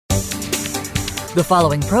The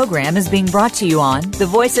following program is being brought to you on the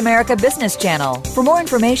Voice America Business Channel. For more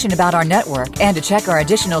information about our network and to check our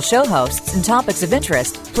additional show hosts and topics of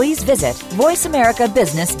interest, please visit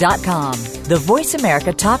voiceamericabusiness.com. The Voice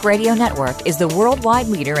America Talk Radio Network is the worldwide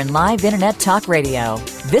leader in live Internet talk radio.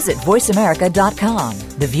 Visit voiceamerica.com.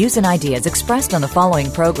 The views and ideas expressed on the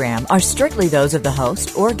following program are strictly those of the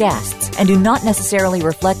host or guests and do not necessarily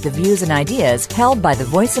reflect the views and ideas held by the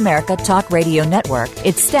Voice America Talk Radio Network,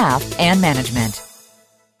 its staff, and management.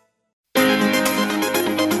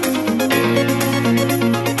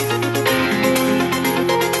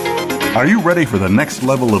 Are you ready for the next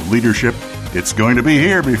level of leadership? It's going to be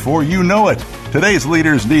here before you know it. Today's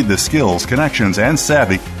leaders need the skills, connections, and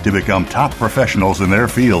savvy to become top professionals in their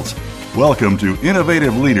fields. Welcome to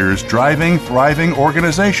Innovative Leaders Driving Thriving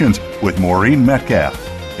Organizations with Maureen Metcalf.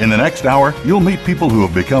 In the next hour, you'll meet people who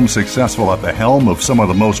have become successful at the helm of some of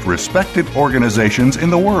the most respected organizations in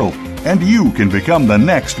the world, and you can become the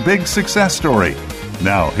next big success story.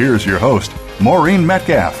 Now, here's your host, Maureen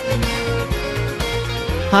Metcalf.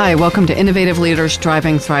 Hi, welcome to Innovative Leaders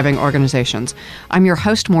Driving Thriving Organizations. I'm your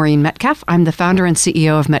host, Maureen Metcalf. I'm the founder and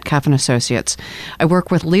CEO of Metcalf & Associates. I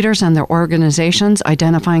work with leaders and their organizations,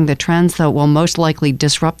 identifying the trends that will most likely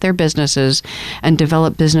disrupt their businesses and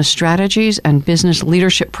develop business strategies and business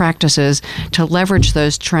leadership practices to leverage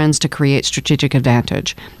those trends to create strategic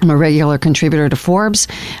advantage. I'm a regular contributor to Forbes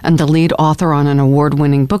and the lead author on an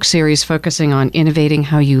award-winning book series focusing on innovating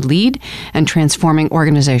how you lead and transforming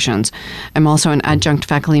organizations. I'm also an adjunct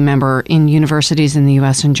faculty member in universities in the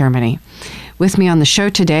U.S. and Germany. With me on the show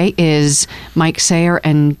today is Mike Sayer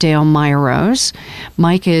and Dale Meyer-Rose.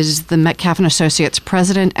 Mike is the Metcalf & Associates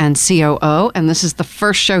president and COO, and this is the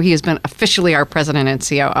first show he has been officially our president and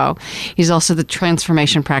COO. He's also the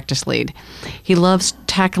transformation practice lead. He loves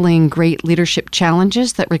tackling great leadership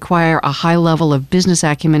challenges that require a high level of business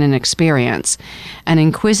acumen and experience, an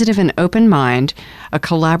inquisitive and open mind, a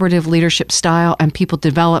collaborative leadership style, and people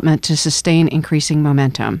development to sustain increasing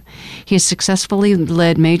momentum. He has successfully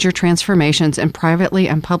led major transformations in privately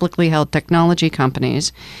and publicly held technology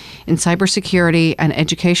companies in cybersecurity and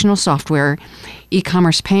educational software,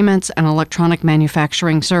 e-commerce payments, and electronic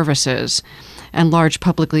manufacturing services, and large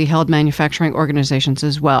publicly held manufacturing organizations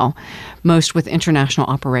as well, most with international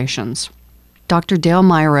operations. Dr. Dale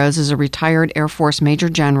Meyer-Rose is a retired Air Force Major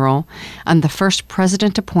General and the first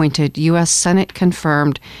President-appointed U.S.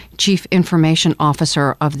 Senate-confirmed Chief Information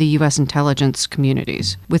Officer of the U.S. intelligence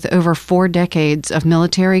communities. With over 4 decades of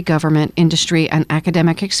military, government, industry, and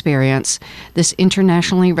academic experience, this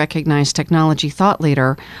internationally recognized technology thought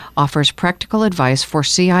leader offers practical advice for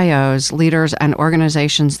CIOs, leaders, and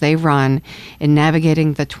organizations they run in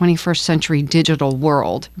navigating the 21st century digital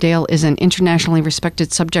world. Dale is an internationally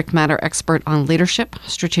respected subject matter expert on leadership,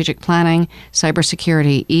 strategic planning,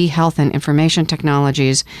 cybersecurity, e-health and information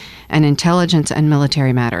technologies, and intelligence and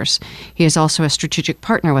military matters. He is also a strategic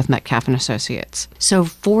partner with Metcalf & Associates. So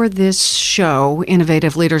for this show,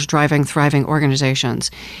 Innovative Leaders Driving Thriving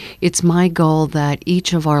Organizations, it's my goal that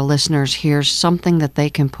each of our listeners hears something that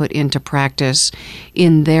they can put into practice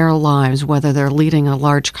in their lives, whether they're leading a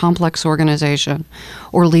large, complex organization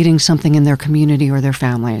or leading something in their community or their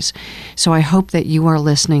families. So I hope that you are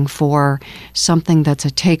listening for something that's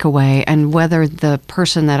a takeaway, and whether the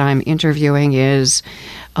person that I'm interviewing is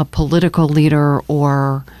a political leader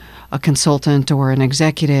or a consultant or an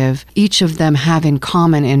executive, each of them have in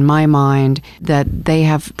common, in my mind, that they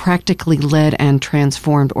have practically led and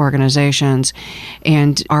transformed organizations.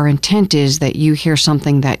 And our intent is that you hear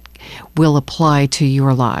something that will apply to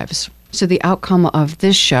your lives. So the outcome of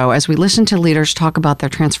this show, as we listen to leaders talk about their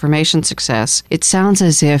transformation success, it sounds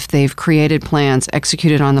as if they've created plans,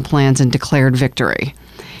 executed on the plans, and declared victory.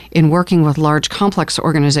 In working with large, complex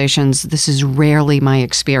organizations, this is rarely my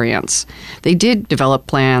experience. They did develop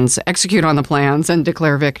plans, execute on the plans, and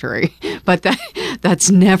declare victory, but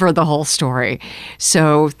that's never the whole story.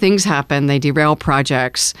 So things happen, they derail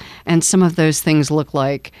projects, and some of those things look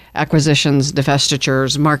like acquisitions,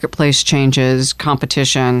 divestitures, marketplace changes,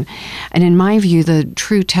 competition. And in my view, the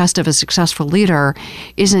true test of a successful leader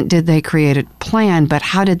isn't did they create a plan, but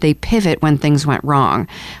how did they pivot when things went wrong?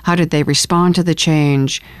 How did they respond to the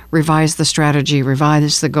change, revise the strategy,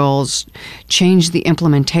 revise the goals, change the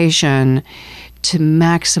implementation to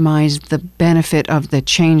maximize the benefit of the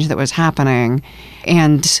change that was happening,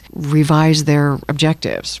 and revise their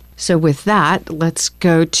objectives. So with that, let's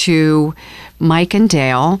go to Mike and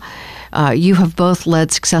Dale. You have both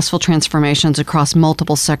led successful transformations across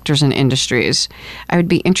multiple sectors and industries. I would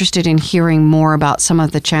be interested in hearing more about some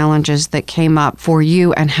of the challenges that came up for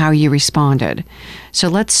you and how you responded. So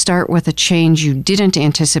let's start with a change you didn't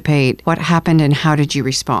anticipate. What happened and how did you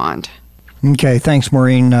respond? Okay, thanks,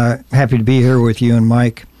 Maureen. Happy to be here with you and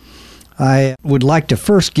Mike. I would like to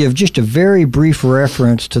first give just a very brief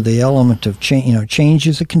reference to the element of change. Change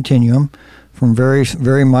is a continuum from very,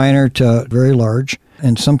 very minor to very large.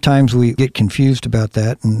 And sometimes we get confused about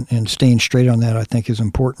that, and staying straight on that, I think, is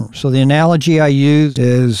important. So the analogy I use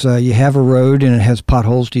is you have a road and it has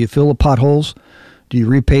potholes. Do you fill the potholes? Do you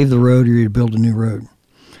repave the road, or do you build a new road?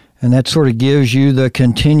 And that sort of gives you the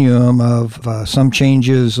continuum of some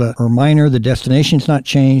changes are minor, the destination's not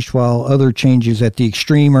changed, while other changes at the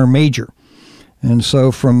extreme are major. And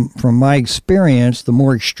so from my experience, the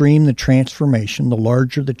more extreme the transformation, the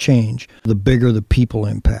larger the change, the bigger the people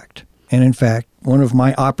impact. And in fact, one of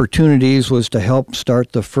my opportunities was to help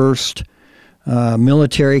start the first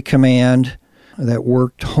military command that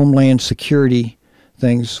worked homeland security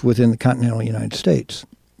things within the continental United States.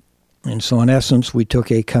 And so in essence, we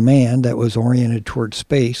took a command that was oriented towards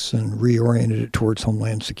space and reoriented it towards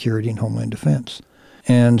homeland security and homeland defense.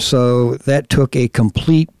 And so that took a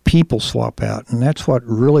complete people swap out. And that's what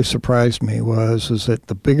really surprised me is that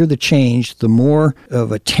the bigger the change, the more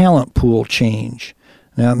of a talent pool change.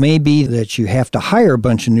 Now, it may be that you have to hire a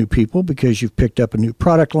bunch of new people because you've picked up a new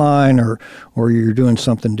product line or you're doing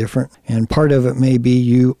something different. And part of it may be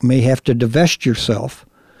you may have to divest yourself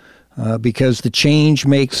because the change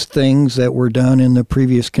makes things that were done in the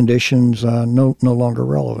previous conditions no longer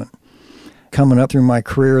relevant. Coming up through my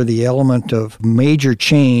career, the element of major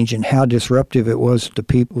change and how disruptive it was to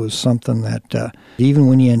people was something that even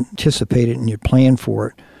when you anticipate it and you plan for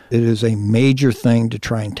it, it is a major thing to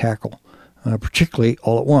try and tackle. Particularly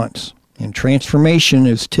all at once. And transformation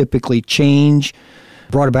is typically change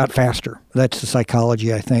brought about faster. That's the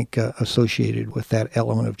psychology, I think, associated with that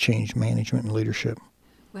element of change management and leadership.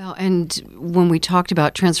 Well, and when we talked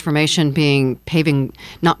about transformation being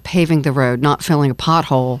not paving the road, not filling a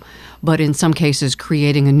pothole, but in some cases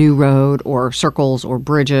creating a new road or circles or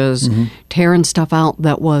bridges, tearing stuff out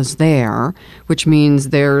that was there, which means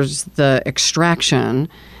there's the extraction.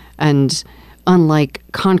 And unlike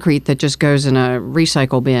concrete that just goes in a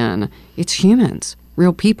recycle bin, it's humans,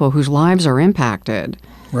 real people whose lives are impacted.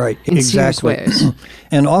 Right, in exactly. Serious ways.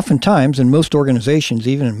 And oftentimes, in most organizations,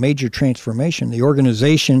 even in major transformation, the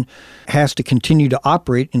organization has to continue to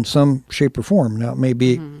operate in some shape or form. Now, it may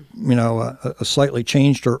be, a slightly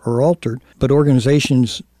changed or altered, but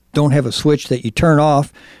organizations don't have a switch that you turn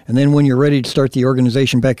off, and then when you're ready to start the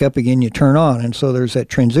organization back up again, you turn on. And so there's that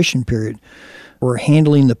transition period where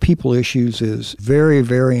handling the people issues is very,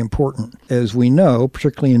 very important. As we know,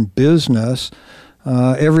 particularly in business,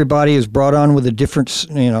 everybody is brought on with a different,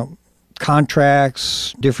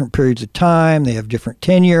 contracts, different periods of time. They have different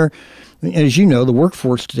tenure. As you know, the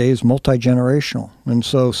workforce today is multi-generational. And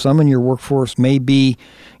so some in your workforce may be,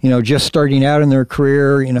 just starting out in their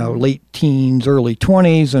career, late teens, early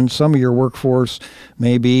 20s, and some of your workforce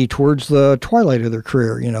may be towards the twilight of their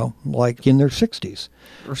career, like in their 60s.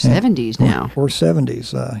 Or 70s now. Or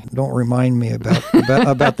 70s. Don't remind me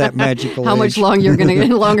about that magical How age. much longer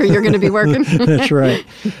you're going to be working. That's right.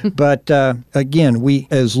 But again, we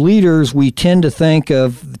as leaders, we tend to think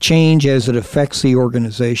of change as it affects the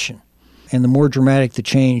organization. And the more dramatic the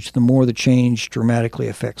change, the more the change dramatically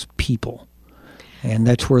affects people. And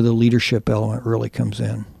that's where the leadership element really comes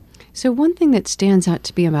in. So one thing that stands out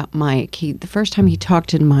to me about Mike, the first time he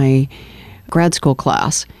talked in my grad school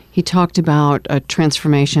class, he talked about a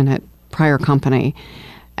transformation at prior company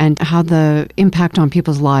and how the impact on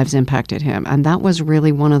people's lives impacted him. And that was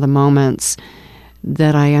really one of the moments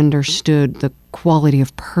that I understood the quality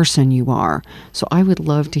of person you are. So I would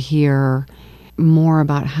love to hear more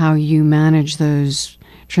about how you manage those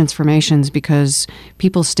transformations, because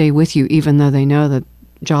people stay with you even though they know that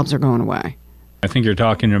jobs are going away. I think you're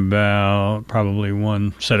talking about probably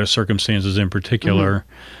one set of circumstances in particular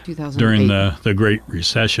during the Great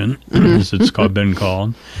Recession, as it's been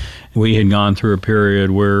called. We had gone through a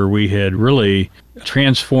period where we had really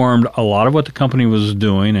transformed a lot of what the company was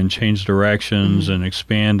doing and changed directions and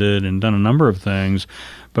expanded and done a number of things.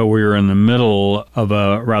 But we were in the middle of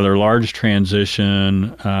a rather large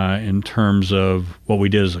transition in terms of what we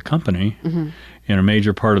did as a company in a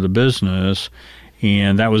major part of the business.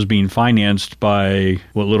 And that was being financed by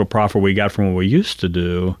what little profit we got from what we used to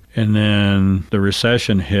do. And then the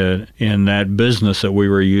recession hit, and that business that we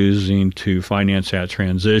were using to finance that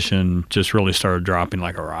transition just really started dropping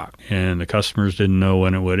like a rock. And the customers didn't know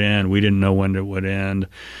when it would end. We didn't know when it would end.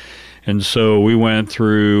 And so we went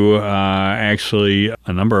through actually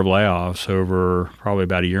a number of layoffs over probably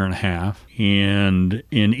about a year and a half. And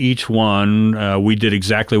in each one, we did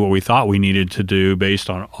exactly what we thought we needed to do based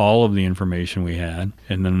on all of the information we had.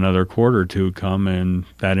 And then another quarter or two would come, and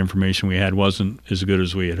that information we had wasn't as good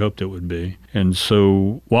as we had hoped it would be. And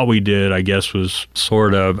so what we did, I guess, was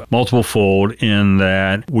sort of multiple-fold in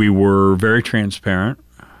that we were very transparent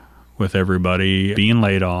with everybody being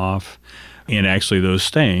laid off and actually those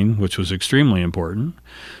staying, which was extremely important,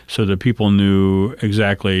 so that people knew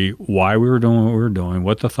exactly why we were doing what we were doing,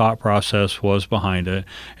 what the thought process was behind it,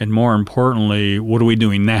 and more importantly, what are we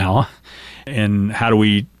doing now, and how do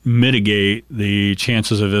we mitigate the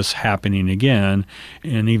chances of this happening again,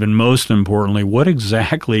 and even most importantly, what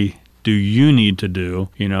exactly do you need to do,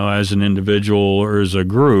 as an individual or as a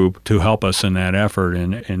group to help us in that effort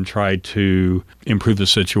and try to improve the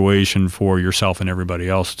situation for yourself and everybody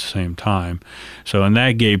else at the same time. So, and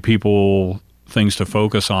that gave people things to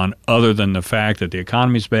focus on other than the fact that the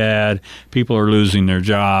economy's bad, people are losing their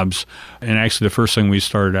jobs. And actually the first thing we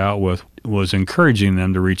started out with was encouraging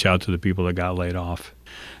them to reach out to the people that got laid off.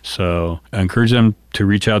 So I encouraged them to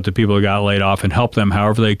reach out to people that got laid off and help them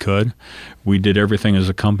however they could. We did everything as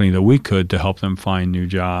a company that we could to help them find new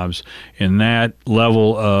jobs. And that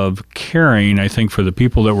level of caring, I think, for the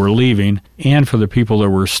people that were leaving and for the people that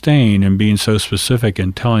were staying, and being so specific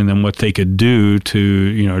and telling them what they could do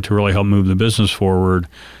to really help move the business forward,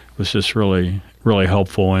 was just really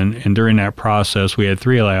helpful. And during that process, we had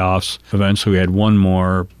 3 layoffs. Eventually, we had 1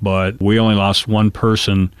 more, but we only lost 1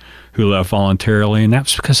 person who left voluntarily, and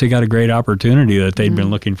that's because they got a great opportunity that they'd been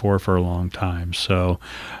looking for a long time. So,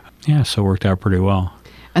 it worked out pretty well.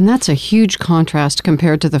 And that's a huge contrast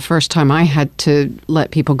compared to the first time I had to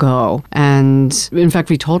let people go. And in fact,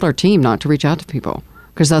 we told our team not to reach out to people,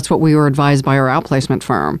 because that's what we were advised by our outplacement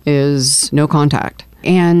firm, is no contact.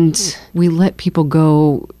 And we let people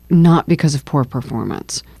go not because of poor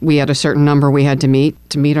performance. We had a certain number we had to meet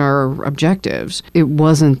our objectives. It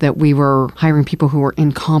wasn't that we were hiring people who were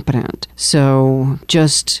incompetent. So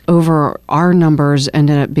just over our numbers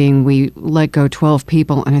ended up being we let go 12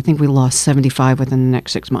 people, and I think we lost 75 within the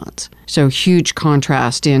next 6 months. So huge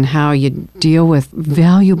contrast in how you deal with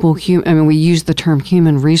valuable we use the term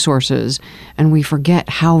human resources, and we forget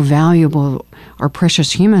how valuable our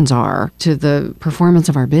precious humans are to the performance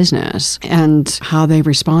of our business and how they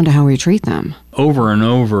respond to how we treat them. Over and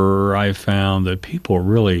over, I found that people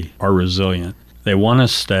really are resilient. They want to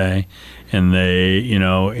stay, and they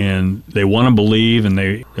want to believe, and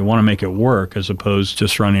they want to make it work, as opposed to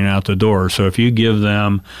just running out the door. So if you give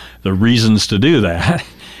them the reasons to do that,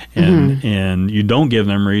 and you don't give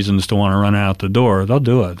them reasons to want to run out the door, they'll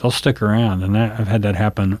do it. They'll stick around. And I've had that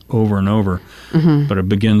happen over and over. But it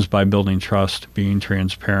begins by building trust, being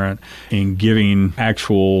transparent, and giving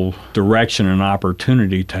actual direction and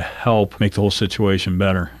opportunity to help make the whole situation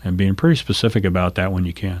better, and being pretty specific about that when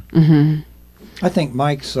you can. I think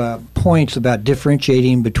Mike's points about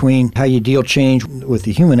differentiating between how you deal change with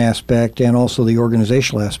the human aspect and also the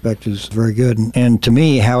organizational aspect is very good. And to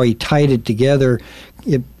me, how he tied it together,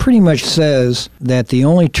 it pretty much says that the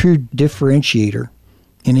only true differentiator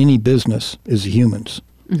in any business is the humans.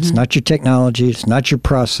 It's not your technology, it's not your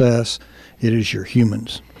process, it is your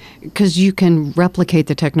humans. Because you can replicate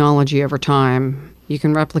the technology over time. You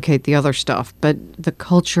can replicate the other stuff, but the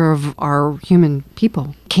culture of our human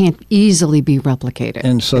people can't easily be replicated.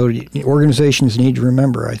 And so organizations need to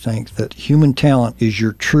remember, I think, that human talent is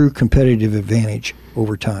your true competitive advantage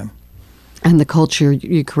over time. And the culture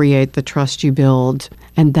you create, the trust you build,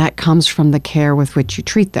 and that comes from the care with which you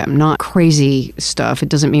treat them, not crazy stuff. It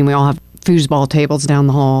doesn't mean we all have foosball tables down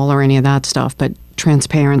the hall or any of that stuff, but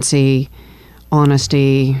transparency,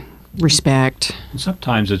 honesty, respect.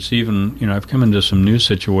 Sometimes it's even, I've come into some new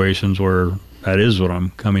situations where that is what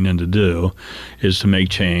I'm coming in to do, is to make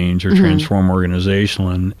change or transform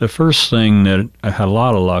organizational. And the first thing that I had a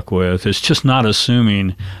lot of luck with is just not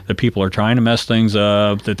assuming that people are trying to mess things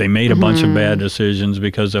up, that they made a bunch of bad decisions,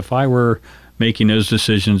 because if I were making those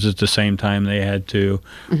decisions at the same time they had to,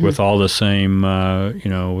 with all the same,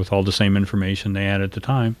 with all the same information they had at the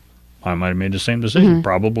time, I might have made the same decision,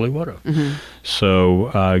 probably would have.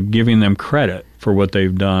 So giving them credit for what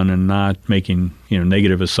they've done and not making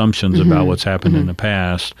negative assumptions about what's happened in the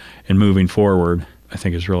past and moving forward, I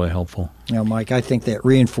think is really helpful. Mike, I think that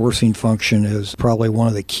reinforcing function is probably one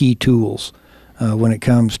of the key tools when it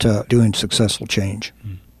comes to doing successful change.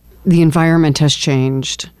 The environment has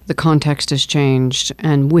changed, the context has changed,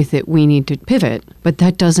 and with it we need to pivot. But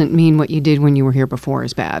that doesn't mean what you did when you were here before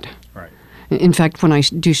is bad. Right. In fact, when I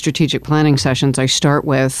do strategic planning sessions, I start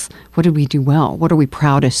with, what did we do well? What are we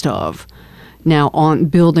proudest of? Now, on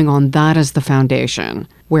building on that as the foundation,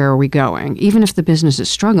 where are we going? Even if the business is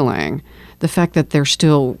struggling, the fact that they're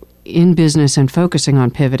still in business and focusing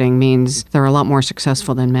on pivoting means they're a lot more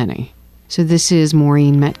successful than many. So this is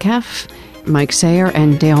Maureen Metcalf, Mike Sayer,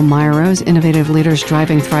 and Dale Myrose, Innovative Leaders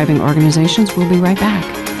Driving Thriving Organizations. We'll be right back.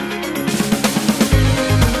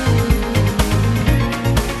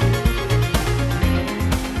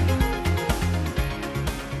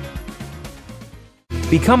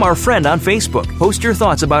 Become our friend on Facebook. Post your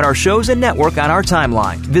thoughts about our shows and network on our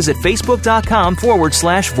timeline. Visit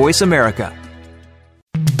facebook.com/Voice America.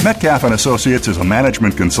 Metcalf & Associates is a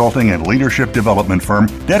management consulting and leadership development firm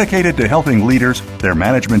dedicated to helping leaders, their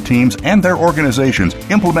management teams, and their organizations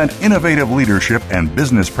implement innovative leadership and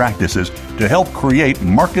business practices to help create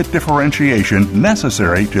market differentiation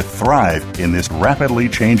necessary to thrive in this rapidly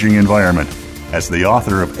changing environment. As the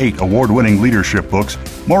author of 8 award-winning leadership books,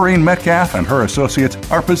 Maureen Metcalf and her associates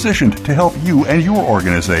are positioned to help you and your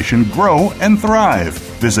organization grow and thrive.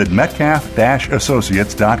 Visit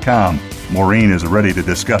metcalf-associates.com. Maureen is ready to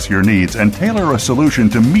discuss your needs and tailor a solution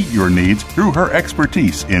to meet your needs through her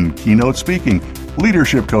expertise in keynote speaking,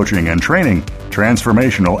 leadership coaching and training,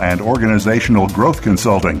 transformational and organizational growth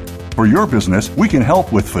consulting. For your business, we can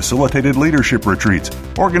help with facilitated leadership retreats,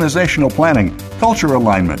 organizational planning, culture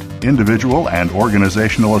alignment, individual and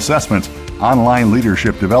organizational assessments, online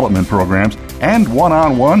leadership development programs, and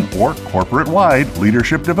one-on-one or corporate-wide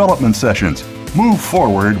leadership development sessions. Move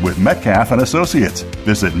forward with Metcalf & Associates.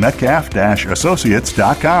 Visit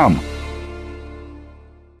metcalf-associates.com.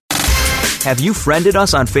 Have you friended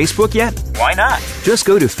us on Facebook yet? Why not? Just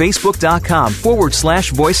go to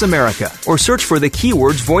facebook.com/Voice America or search for the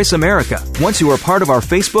keywords Voice America. Once you are part of our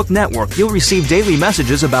Facebook network, you'll receive daily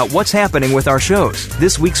messages about what's happening with our shows,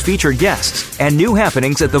 this week's featured guests, and new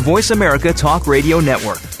happenings at the Voice America Talk Radio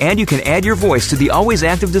Network. And you can add your voice to the always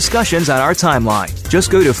active discussions on our timeline. Just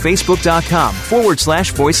go to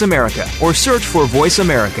facebook.com/Voice America or search for Voice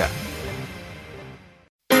America.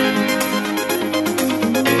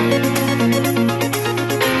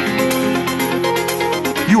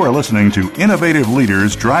 You are listening to Innovative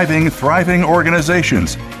Leaders Driving Thriving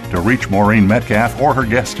Organizations. To reach Maureen Metcalf or her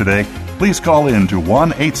guest today, please call in to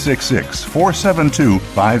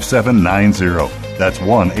 1-866-472-5790. That's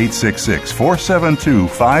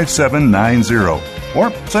 1-866-472-5790.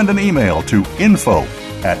 Or send an email to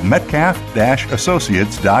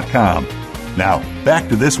info@metcalf-associates.com. Now, back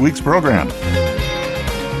to this week's program.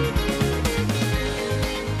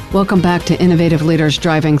 Welcome back to Innovative Leaders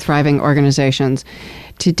Driving Thriving Organizations.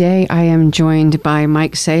 Today I am joined by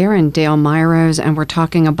Mike Sayer and Dale Myrose, and we're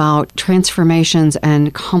talking about transformations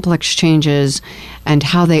and complex changes and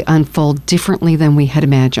how they unfold differently than we had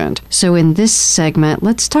imagined. So in this segment,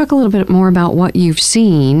 let's talk a little bit more about what you've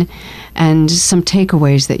seen and some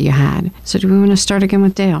takeaways that you had. So do we want to start again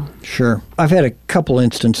with Dale? Sure. I've had a couple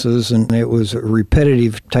instances, and it was a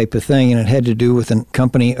repetitive type of thing, and it had to do with a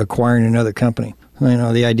company acquiring another company. You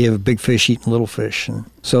know, the idea of a big fish eating little fish. And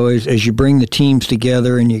so as you bring the teams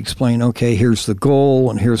together and you explain, okay, here's the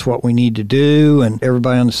goal and here's what we need to do, and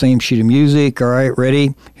everybody on the same sheet of music, all right,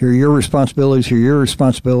 ready? Here are your responsibilities, here are your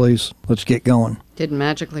responsibilities, let's get going. Didn't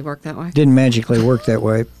magically work that way? Didn't magically work that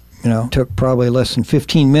way. You know, it took probably less than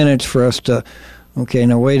 15 minutes for us to, okay,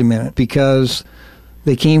 now wait a minute, because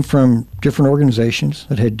they came from different organizations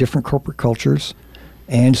that had different corporate cultures,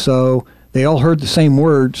 and so they all heard the same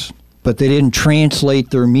words, but they didn't translate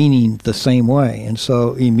their meaning the same way. And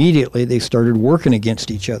so immediately they started working against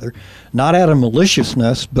each other, not out of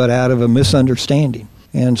maliciousness, but out of a misunderstanding.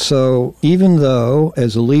 And so even though,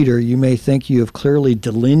 as a leader, you may think you have clearly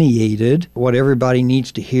delineated what everybody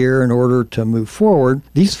needs to hear in order to move forward,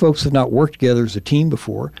 these folks have not worked together as a team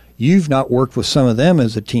before. You've not worked with some of them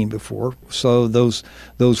as a team before. So those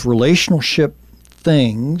relationship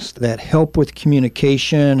things that help with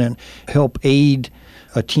communication and help aid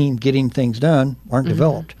a team getting things done aren't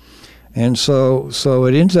developed. And so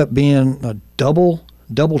it ends up being a double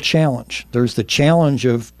challenge. There's the challenge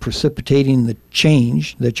of precipitating the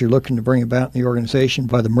change that you're looking to bring about in the organization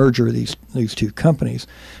by the merger of these two companies.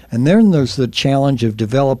 And then there's the challenge of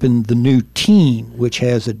developing the new team, which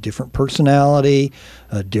has a different personality,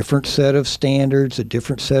 a different set of standards, a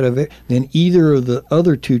different set of it than either of the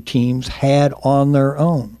other two teams had on their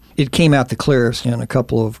own. It came out the clearest in a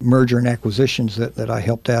couple of merger and acquisitions that I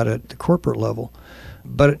helped out at the corporate level.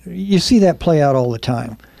 But you see that play out all the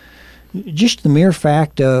time. Just the mere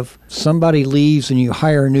fact of somebody leaves and you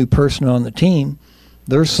hire a new person on the team,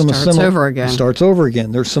 there's some starts over again. Starts over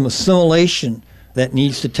again. There's some assimilation that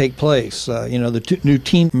needs to take place. The new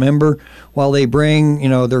team member, while they bring,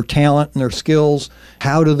 their talent and their skills,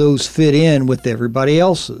 how do those fit in with everybody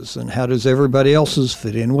else's? And how does everybody else's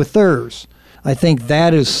fit in with theirs? I think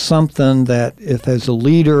that is something that if as a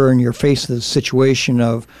leader and you're faced with a situation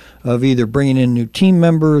of either bringing in new team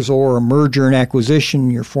members or a merger and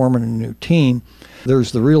acquisition, you're forming a new team,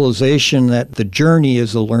 there's the realization that the journey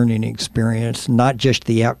is a learning experience, not just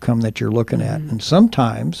the outcome that you're looking at. And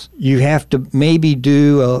sometimes you have to maybe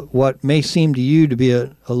do what may seem to you to be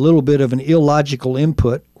a little bit of an illogical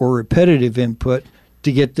input or repetitive input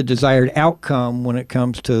to get the desired outcome when it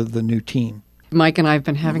comes to the new team. Mike and I have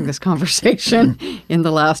been having this conversation in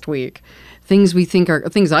the last week. Things I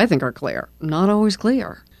think are clear, not always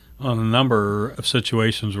clear. On a number of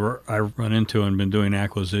situations where I run into and been doing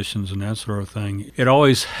acquisitions and that sort of thing, it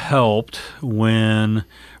always helped when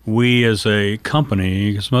we as a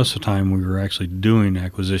company, because most of the time we were actually doing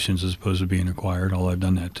acquisitions as opposed to being acquired, although I've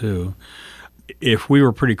done that too. If we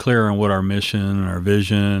were pretty clear on what our mission and our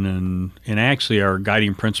vision and actually our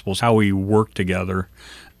guiding principles, how we work together,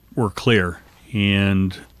 were clear.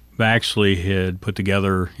 And actually had put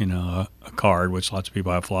together, a card, which lots of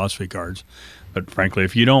people have philosophy cards. But frankly,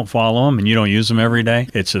 if you don't follow them and you don't use them every day,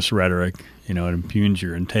 it's just rhetoric. It impugns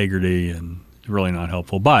your integrity and it's really not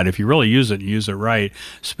helpful. But if you really use it right,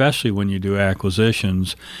 especially when you do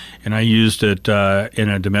acquisitions. And I used it in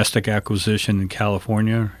a domestic acquisition in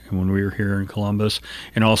California when we were here in Columbus,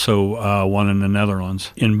 and also one in the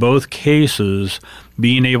Netherlands. In both cases,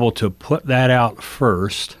 being able to put that out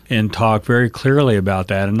first and talk very clearly about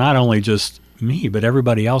that, and not only just me, but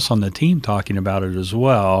everybody else on the team talking about it as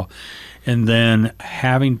well, and then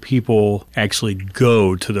having people actually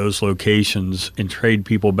go to those locations and trade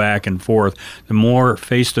people back and forth, the more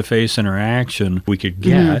face-to-face interaction we could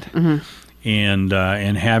get, and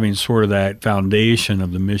having sort of that foundation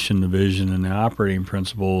of the mission, the vision, and the operating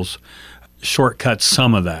principles shortcuts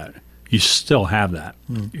some of that. You still have that.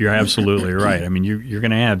 You're absolutely right. I mean, you're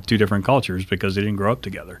going to have two different cultures because they didn't grow up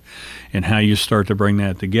together. And how you start to bring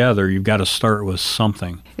that together, you've got to start with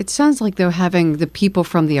something. It sounds like, though, having the people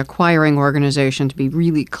from the acquiring organization to be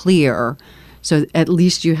really clear, so at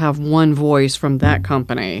least you have one voice from that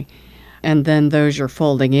company, and then those you're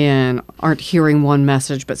folding in aren't hearing one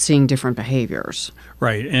message but seeing different behaviors.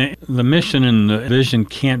 Right. And the mission and the vision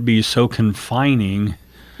can't be so confining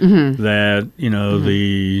that,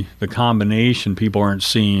 the combination, people aren't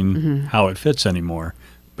seeing how it fits anymore.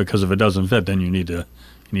 Because if it doesn't fit, then you need to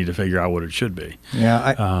figure out what it should be.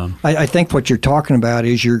 Yeah, I think what you're talking about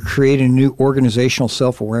is you're creating new organizational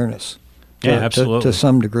self-awareness. Absolutely. To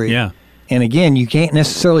some degree. Yeah. And again, you can't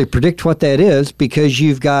necessarily predict what that is because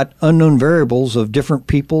you've got unknown variables of different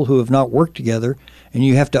people who have not worked together, and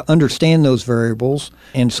you have to understand those variables.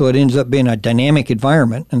 And so it ends up being a dynamic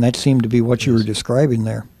environment, and that seemed to be what you were describing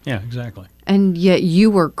there. Yeah, exactly. And yet you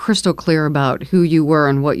were crystal clear about who you were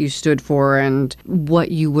and what you stood for and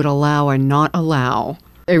what you would allow and not allow.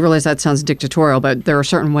 I realize that sounds dictatorial, but there are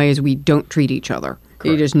certain ways we don't treat each other.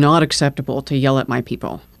 Correct. It is not acceptable to yell at my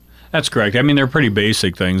people. That's correct. I mean, they're pretty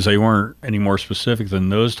basic things. They weren't any more specific than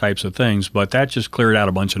those types of things, but that just cleared out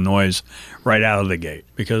a bunch of noise right out of the gate.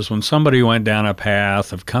 Because when somebody went down a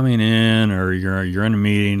path of coming in, or you're in a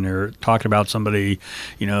meeting or talking about somebody,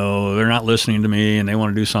 they're not listening to me and they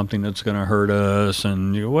want to do something that's going to hurt us,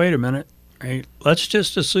 and you go, wait a minute, right? Let's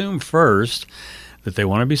just assume first that they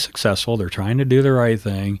want to be successful, they're trying to do the right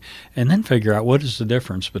thing, and then figure out what is the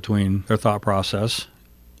difference between their thought process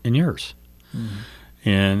and yours.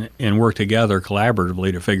 And work together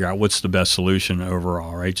collaboratively to figure out what's the best solution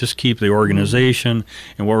overall, right? Just keep the organization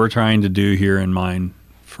and what we're trying to do here in mind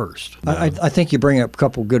first. I think you bring up a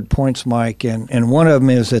couple good points, Mike, and one of them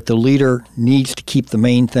is that the leader needs to keep the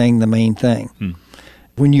main thing the main thing.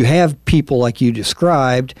 When you have people like you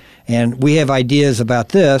described, and we have ideas about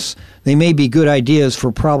this, they may be good ideas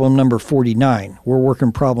for problem number 49. We're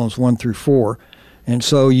working problems 1 through 4. And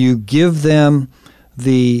so you give them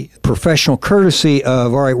the professional courtesy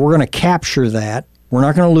of, all right, we're going to capture that. We're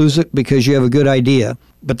not going to lose it because you have a good idea,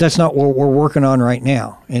 but that's not what we're working on right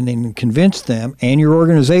now. And then convince them and your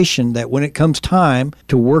organization that when it comes time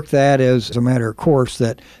to work that as a matter of course,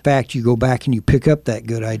 that in fact you go back and you pick up that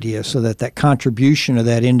good idea so that that contribution of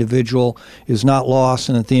that individual is not lost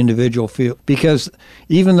and that the individual feel. Because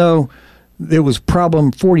even though it was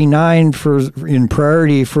problem 49 in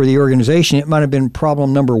priority for the organization, it might have been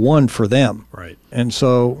problem number 1 for them. Right. And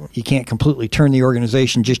so you can't completely turn the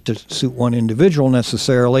organization just to suit one individual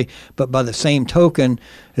necessarily, but by the same token,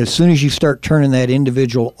 as soon as you start turning that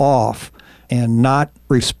individual off and not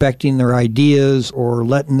respecting their ideas or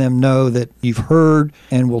letting them know that you've heard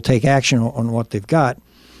and will take action on what they've got,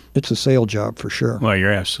 it's a sale job for sure. Well,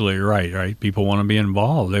 you're absolutely right? People want to be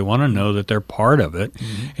involved. They want to know that they're part of it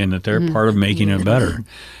and that they're part of making it better.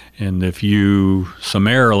 And if you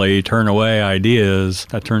summarily turn away ideas,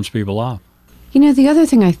 that turns people off. The other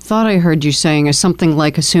thing I thought I heard you saying is something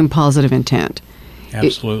like assume positive intent.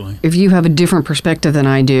 Absolutely. If you have a different perspective than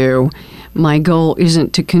I do, my goal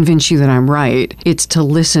isn't to convince you that I'm right. It's to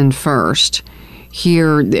listen first.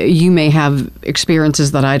 Here, you may have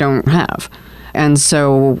experiences that I don't have. And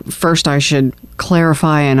so first I should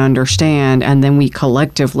clarify and understand, and then we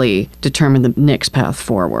collectively determine the next path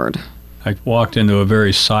forward. I walked into a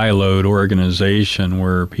very siloed organization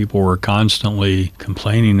where people were constantly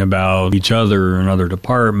complaining about each other and other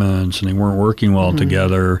departments, and they weren't working well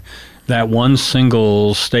together. That one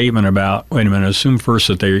single statement about, wait a minute, assume first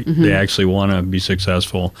that they actually want to be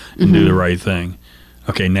successful and do the right thing.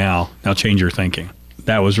 Okay, now change your thinking.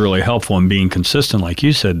 That was really helpful, and being consistent, like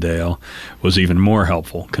you said, Dale, was even more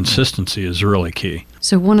helpful. Consistency is really key.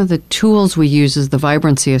 So one of the tools we use is the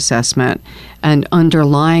vibrancy assessment, and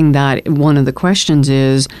underlying that, one of the questions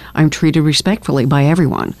is, I'm treated respectfully by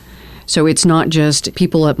everyone. So it's not just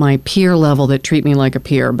people at my peer level that treat me like a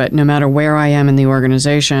peer, but no matter where I am in the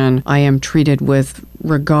organization, I am treated with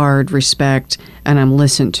regard, respect, and I'm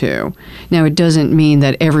listened to. Now, it doesn't mean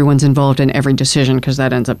that everyone's involved in every decision, because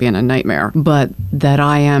that ends up being a nightmare, but that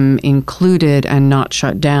I am included and not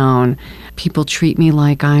shut down. People treat me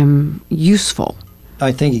like I'm useful.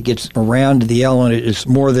 I think it gets around to the element. It's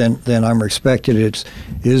more than I'm respected.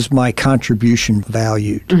 Is my contribution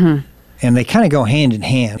valued? And they kind of go hand in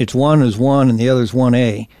hand. It's one is one and the other is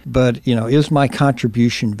 1A. But, is my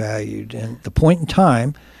contribution valued? And the point in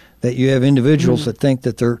time that you have individuals that think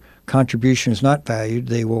that their contribution is not valued,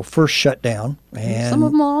 they will first shut down. And some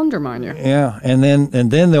of them will undermine you. Yeah, and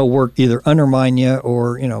then they'll work either undermine you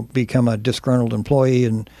or, become a disgruntled employee.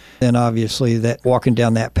 And then obviously that walking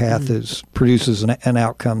down that path produces an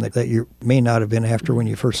outcome that you may not have been after when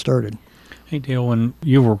you first started. Hey, Dale, when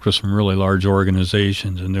you worked with some really large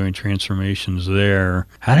organizations and doing transformations there,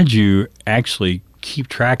 how did you actually keep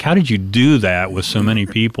track? How did you do that with so many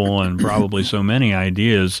people and probably so many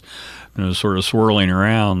ideas, sort of swirling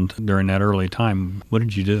around during that early time? What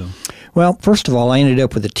did you do? Well, first of all, I ended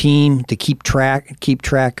up with a team to keep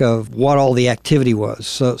track of what all the activity was,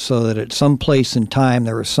 so that at some place in time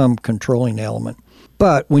there was some controlling element.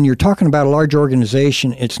 But when you're talking about a large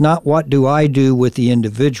organization, it's not what do I do with the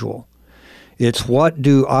individual. It's what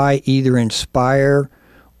do I either inspire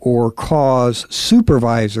or cause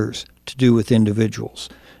supervisors to do with individuals.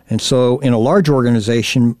 And so in a large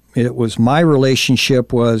organization, it was my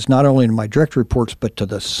relationship was not only to my direct reports, but to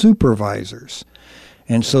the supervisors.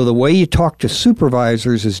 And so the way you talk to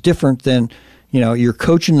supervisors is different than, you're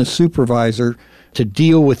coaching the supervisor to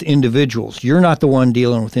deal with individuals. You're not the one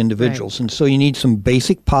dealing with individuals. Right. And so you need some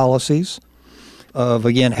basic policies of,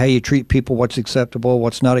 again, how you treat people, what's acceptable,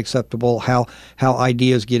 what's not acceptable, how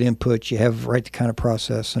ideas get input, you have right to kind of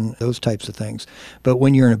process and those types of things. But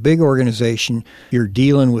when you're in a big organization, you're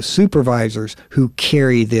dealing with supervisors who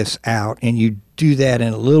carry this out, and you do that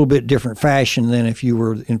in a little bit different fashion than if you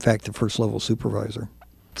were, in fact, the first level supervisor.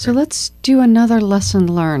 So let's do another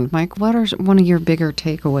lesson learned. Mike, what are one of your bigger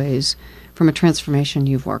takeaways from a transformation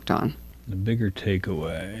you've worked on? The bigger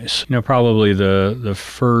takeaways. Probably the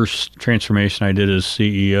first transformation I did as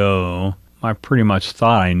CEO, I pretty much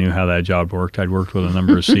thought I knew how that job worked. I'd worked with a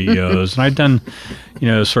number of CEOs, and I'd done,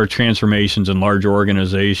 sort of transformations in large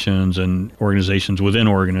organizations and organizations within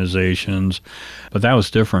organizations, but that was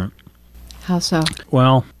different. How so?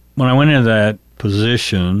 Well, when I went into that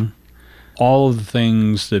position, all of the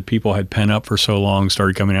things that people had pent up for so long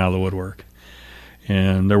started coming out of the woodwork.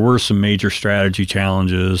 And there were some major strategy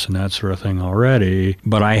challenges and that sort of thing already,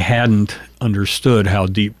 but I hadn't understood how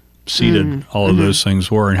deep-seated all of those things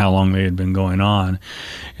were and how long they had been going on.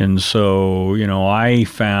 And so, I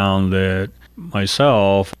found that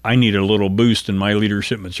myself, I needed a little boost in my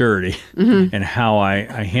leadership maturity and how I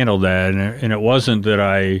handled that. And it wasn't that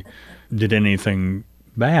I did anything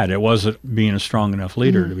bad. It wasn't being a strong enough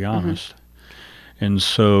leader, to be honest. And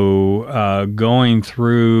so going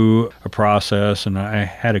through a process, and I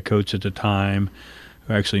had a coach at the time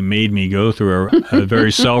who actually made me go through a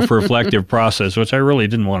very self-reflective process, which I really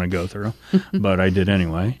didn't want to go through, but I did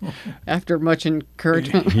anyway. After much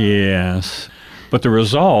encouragement. Yes. But the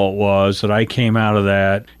result was that I came out of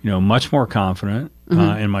that, much more confident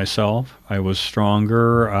in myself. I was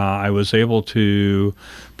stronger. I was able to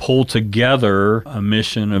pull together a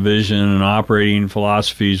mission, a vision, and operating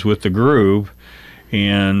philosophies with the group.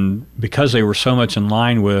 And because they were so much in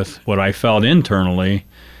line with what I felt internally,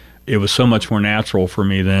 it was so much more natural for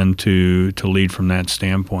me then to lead from that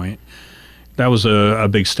standpoint. that was a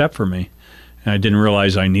big step for me. And I didn't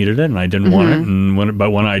realize I needed it, and I didn't want it.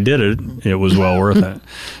 But when I did it, it was well worth it.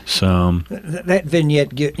 So that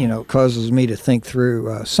vignette causes me to think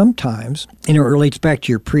through sometimes. It relates back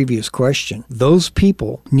to your previous question. Those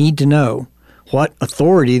people need to know what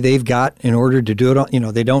authority they've got in order to do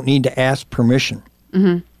it. They don't need to ask permission.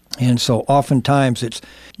 And so oftentimes it's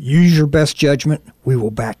use your best judgment. We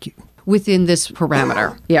will back you. Within this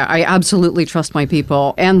parameter. Yeah, I absolutely trust my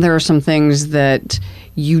people. And there are some things that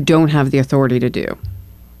you don't have the authority to do.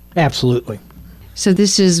 Absolutely. So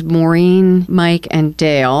this is Maureen, Mike, and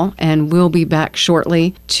Dale, and we'll be back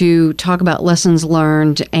shortly to talk about lessons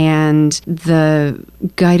learned and the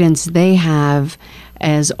guidance they have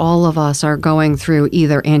as all of us are going through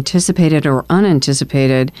either anticipated or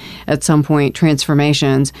unanticipated at some point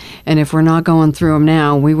transformations. And if we're not going through them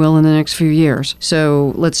now, we will in the next few years.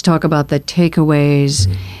 So let's talk about the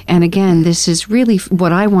takeaways. And again, this is really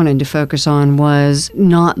what I wanted to focus on was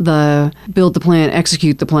not the build the plan,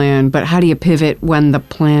 execute the plan, but how do you pivot when the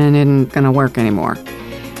plan isn't going to work anymore?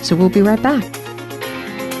 So we'll be right back.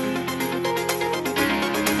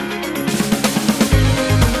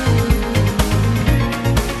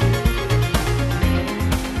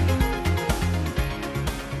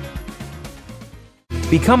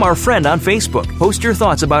 Become our friend on Facebook. Post your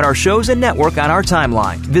thoughts about our shows and network on our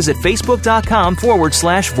timeline. Visit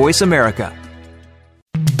facebook.com/Voice America.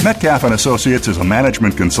 Metcalf & Associates is a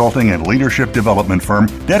management consulting and leadership development firm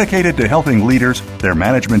dedicated to helping leaders, their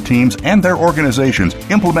management teams, and their organizations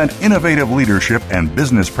implement innovative leadership and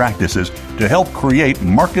business practices to help create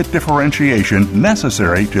market differentiation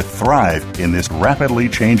necessary to thrive in this rapidly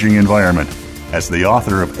changing environment. As the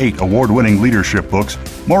author of 8 award-winning leadership books,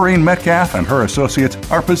 Maureen Metcalf and her associates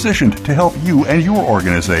are positioned to help you and your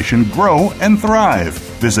organization grow and thrive.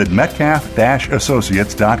 Visit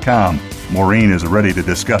metcalf-associates.com. Maureen is ready to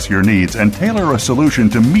discuss your needs and tailor a solution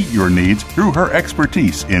to meet your needs through her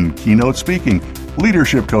expertise in keynote speaking,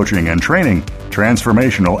 leadership coaching and training,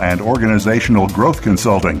 transformational and organizational growth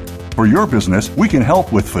consulting. For your business, we can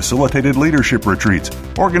help with facilitated leadership retreats,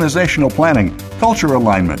 organizational planning, culture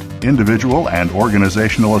alignment, individual and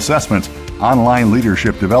organizational assessments, online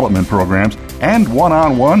leadership development programs, and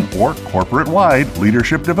one-on-one or corporate-wide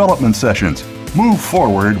leadership development sessions. Move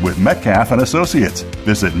forward with Metcalf & Associates.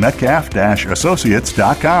 Visit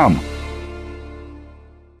metcalf-associates.com.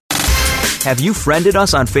 Have you friended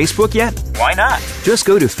us on Facebook yet? Why not? Just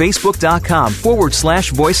go to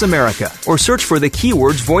facebook.com/Voice America or search for the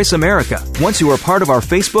keywords Voice America. Once you are part of our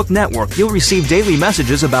Facebook network, you'll receive daily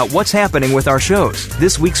messages about what's happening with our shows,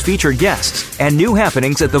 this week's featured guests, and new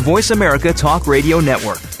happenings at the Voice America Talk Radio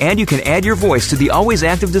Network. And you can add your voice to the always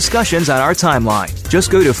active discussions on our timeline. Just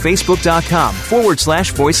go to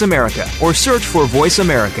facebook.com/Voice America or search for Voice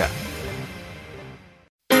America.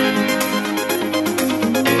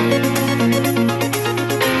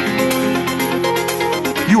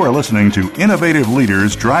 You are listening to Innovative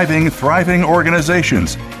Leaders Driving Thriving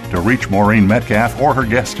Organizations. To reach Maureen Metcalf or her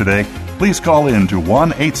guest today, please call in to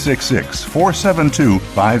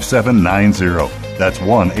 1-866-472-5790. That's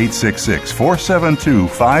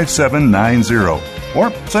 1-866-472-5790.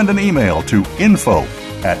 Or send an email to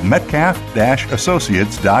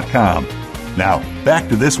info@metcalf-associates.com. Now, back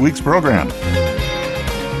to this week's program.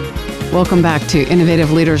 Welcome back to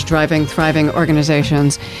Innovative Leaders Driving Thriving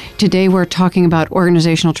Organizations. Today we're talking about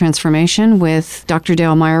organizational transformation with Dr.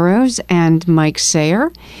 Dale Meyerrose and Mike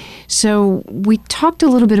Sayer. So we talked a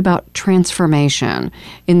little bit about transformation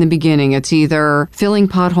in the beginning. It's either filling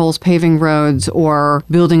potholes, paving roads, or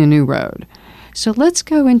building a new road. So let's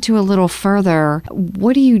go into a little further.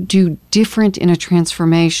 What do you do different in a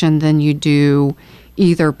transformation than you do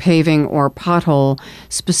either paving or pothole,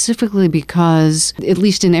 specifically because, at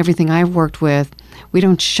least in everything I've worked with, we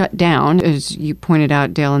don't shut down, as you pointed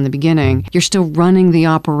out, Dale, in the beginning. You're still running the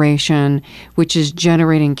operation, which is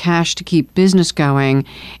generating cash to keep business going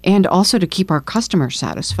and also to keep our customers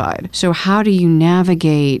satisfied. So how do you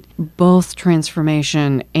navigate both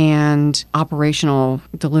transformation and operational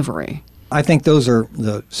delivery? I think those are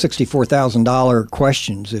the $64,000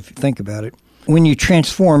 questions, if you think about it. When you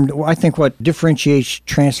transform, I think what differentiates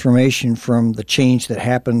transformation from the change that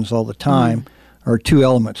happens all the time are 2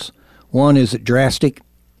 elements. One, is it drastic?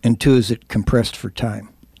 And 2, is it compressed for time?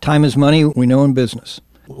 Time is money, we know in business.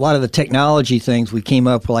 A lot of the technology things we came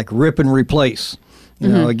up with, like rip and replace. You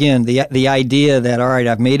know, again, the idea that, all right,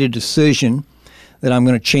 I've made a decision that I'm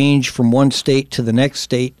going to change from one state to the next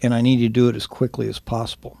state, and I need to do it as quickly as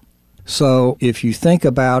possible. So if you think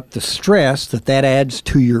about the stress that adds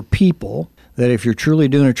to your people, that if you're truly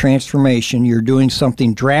doing a transformation, you're doing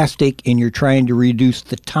something drastic and you're trying to reduce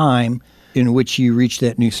the time in which you reach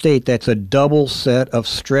that new state, that's a double set of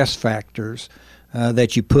stress factors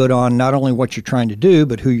that you put on not only what you're trying to do,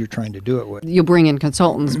 but who you're trying to do it with. You bring in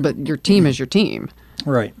consultants, but your team is your team.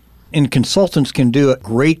 Right. And consultants can do a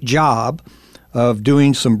great job of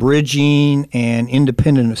doing some bridging and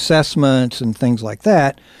independent assessments and things like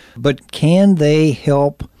that, but can they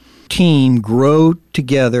help team grow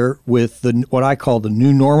together with what I call the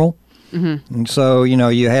new normal? Mm-hmm. And so,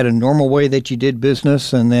 you had a normal way that you did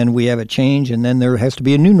business, and then we have a change, and then there has to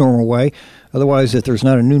be a new normal way. Otherwise, if there's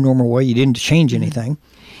not a new normal way, you didn't change anything.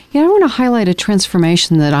 Yeah, I want to highlight a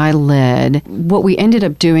transformation that I led. What we ended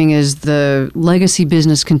up doing is the legacy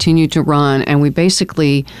business continued to run, and we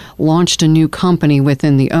basically launched a new company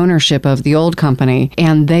within the ownership of the old company,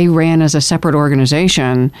 and they ran as a separate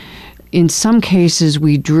organization. In some cases,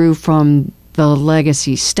 we drew from the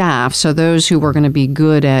legacy staff, so those who were going to be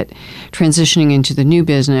good at transitioning into the new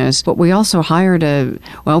business. But we also hired a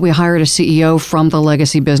CEO from the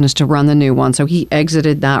legacy business to run the new one, so he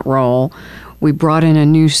exited that role. We brought in a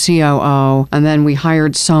new COO, and then we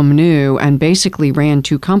hired some new and basically ran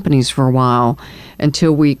two companies for a while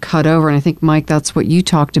until we cut over. And I think, Mike, that's what you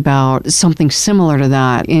talked about, something similar to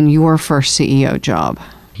that in your first CEO job.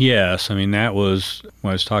 Yes. That was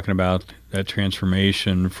when I was talking about that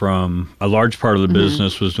transformation from a large part of the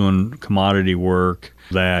business was doing commodity work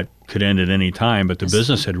that could end at any time, but the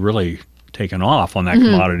business had really taken off on that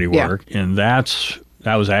commodity work. And that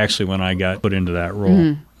was actually when I got put into that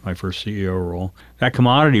role. My first CEO role. That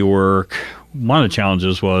commodity work, one of the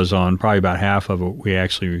challenges was on probably about half of it, we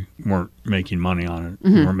actually weren't making money on it.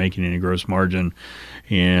 We weren't making any gross margin.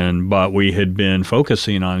 But we had been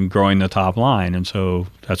focusing on growing the top line, and so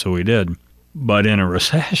that's what we did. But in a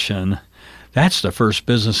recession, that's the first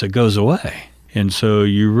business that goes away. And so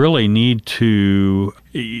you really need to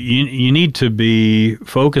be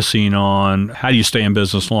focusing on how do you stay in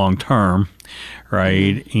business long term,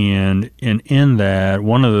 right? And in that,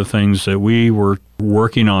 one of the things that we were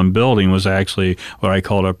working on building was actually what I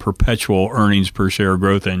called a perpetual earnings per share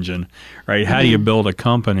growth engine, right? How do you build a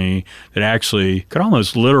company that actually could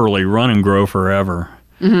almost literally run and grow forever?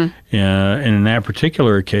 And in that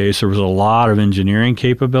particular case, there was a lot of engineering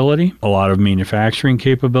capability, a lot of manufacturing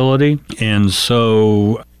capability. And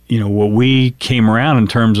so, what we came around in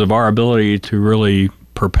terms of our ability to really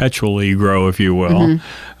perpetually grow, if you will,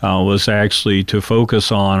 was actually to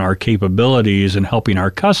focus on our capabilities and helping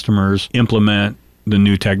our customers implement the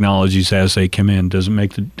new technologies as they come in. Do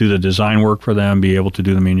the design work for them, be able to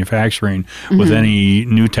do the manufacturing with any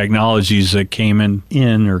new technologies that came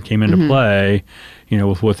into play,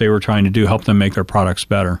 with what they were trying to do, help them make their products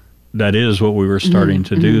better. That is what we were starting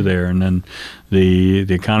to do there. And then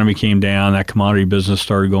the economy came down, that commodity business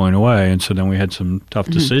started going away. And so then we had some tough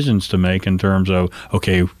decisions to make in terms of,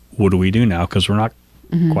 okay, what do we do now? Because we're not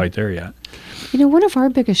quite there yet. One of our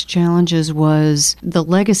biggest challenges was the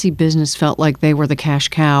legacy business felt like they were the cash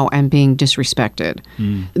cow and being disrespected.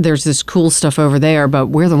 There's this cool stuff over there, but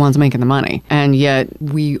we're the ones making the money. And yet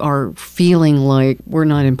we are feeling like we're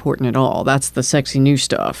not important at all. That's the sexy new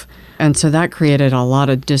stuff. And so that created a lot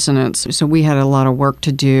of dissonance. So we had a lot of work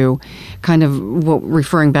to do, kind of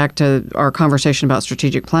referring back to our conversation about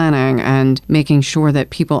strategic planning and making sure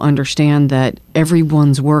that people understand that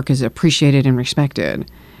everyone's work is appreciated and respected.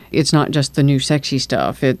 It's not just the new sexy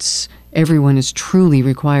stuff. It's everyone is truly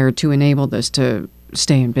required to enable this to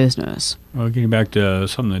stay in business. Well, getting back to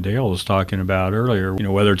something that Dale was talking about earlier,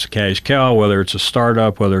 whether it's a cash cow, whether it's a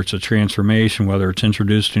startup, whether it's a transformation, whether it's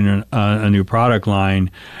introducing a new product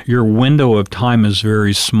line, your window of time is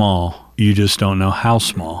very small. You just don't know how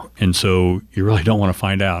small. And so you really don't want to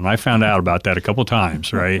find out. And I found out about that a couple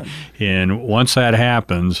times, right? And once that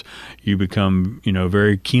happens, you become,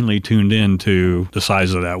 very keenly tuned into the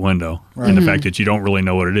size of that window and the fact that you don't really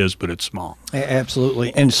know what it is, but it's small.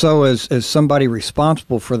 Absolutely. And so as somebody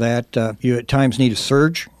responsible for that, you at times need a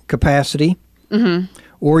surge capacity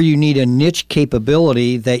or you need a niche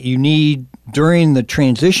capability that you need during the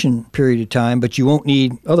transition period of time, but you won't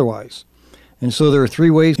need otherwise. And so there are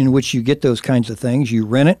three ways in which you get those kinds of things. You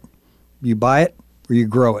rent it, you buy it, or you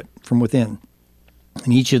grow it from within.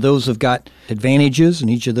 And each of those have got advantages, and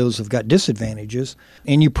each of those have got disadvantages.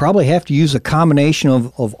 And you probably have to use a combination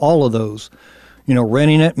of all of those.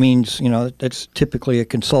 Renting it means, that's typically a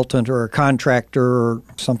consultant or a contractor or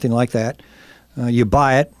something like that. You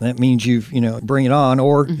buy it, that means you bring it on,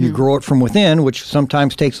 or you grow it from within, which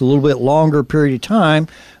sometimes takes a little bit longer period of time,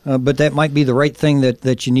 but that might be the right thing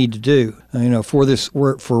that you need to do. For this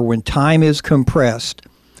work, for when time is compressed,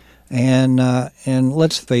 and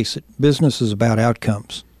let's face it, business is about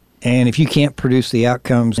outcomes. And if you can't produce the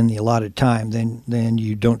outcomes in the allotted time, then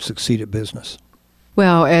you don't succeed at business.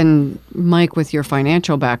 Well, and Mike, with your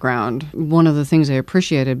financial background, one of the things I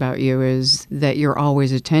appreciated about you is that you're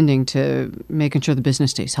always attending to making sure the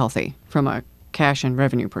business stays healthy from a cash and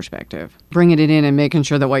revenue perspective. Bringing it in and making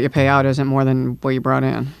sure that what you pay out isn't more than what you brought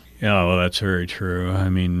in. Yeah, well, that's very true. I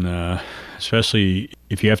mean, especially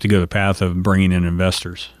if you have to go the path of bringing in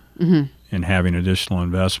investors and having additional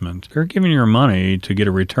investment. They're giving you your money to get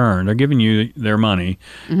a return. They're giving you their money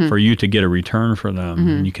for you to get a return for them.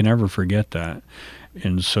 And you can never forget that.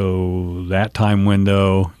 And so that time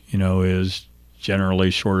window, is generally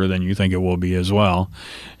shorter than you think it will be as well.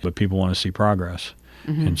 But people want to see progress.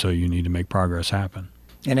 And so you need to make progress happen.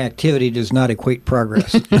 And activity does not equate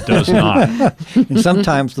progress. It does not. And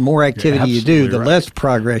sometimes the more activity you do, the less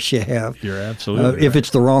progress you have. You're absolutely right. If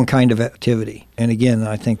it's the wrong kind of activity. And again,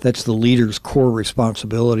 I think that's the leader's core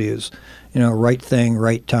responsibility is, right thing,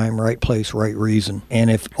 right time, right place, right reason.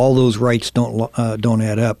 And if all those rights don't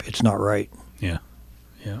add up, it's not right. Yeah.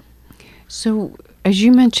 So, as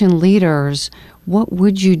you mentioned leaders, what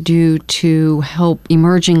would you do to help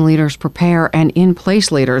emerging leaders prepare and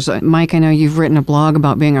in-place leaders? Mike, I know you've written a blog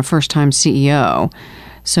about being a first-time CEO,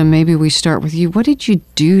 so maybe we start with you. What did you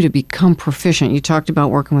do to become proficient? You talked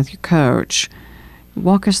about working with your coach.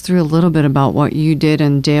 Walk us through a little bit about what you did,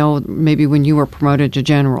 and Dale, maybe when you were promoted to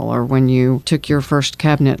general or when you took your first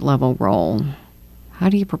cabinet-level role. How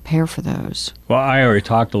do you prepare for those? Well, I already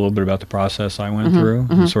talked a little bit about the process I went through,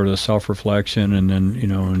 and sort of the self-reflection, and then,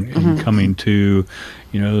 and coming to,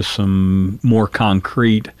 some more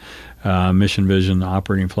concrete mission, vision,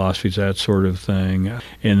 operating philosophies, that sort of thing,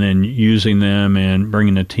 and then using them and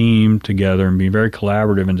bringing a team together and being very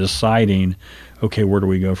collaborative and deciding, okay, where do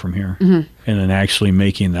we go from here? And then actually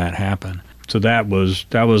making that happen. So that was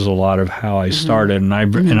a lot of how I started, and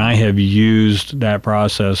I have used that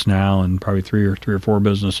process now in probably three or four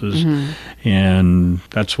businesses, and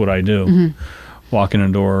that's what I do. Walk in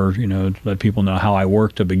the door, let people know how I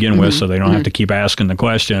work to begin with, so they don't have to keep asking the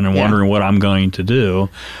question and wondering what I'm going to do.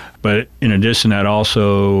 But in addition, that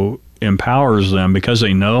also empowers them because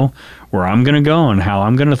they know where I'm going to go and how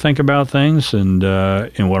I'm going to think about things and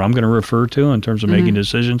what I'm going to refer to in terms of making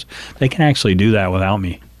decisions. They can actually do that without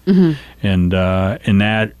me. And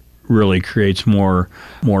that really creates more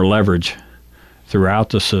leverage throughout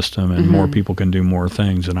the system, and more people can do more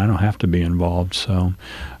things, and I don't have to be involved. So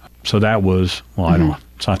that was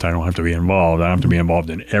it's not that I don't have to be involved. I don't have to be involved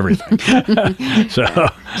in everything.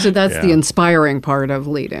 So that's the inspiring part of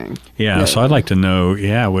leading. Yeah. So I'd like to know,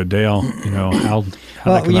 with Dale, how.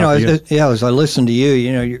 As I listen to you,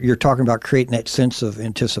 you're talking about creating that sense of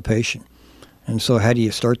anticipation. And so how do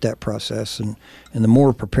you start that process? And the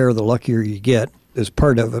more prepared, the luckier you get as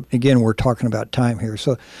part of it. Again, we're talking about time here.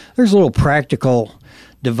 So there's a little practical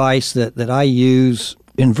device that I use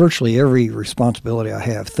in virtually every responsibility I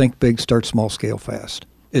have. Think big, start small, scale fast.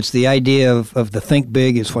 It's the idea of the think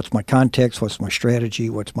big is what's my context, what's my strategy,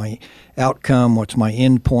 what's my outcome, what's my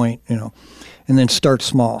end point, and then start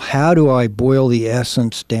small. How do I boil the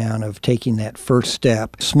essence down of taking that first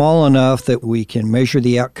step small enough that we can measure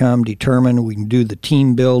the outcome, determine, we can do the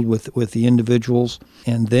team build with the individuals,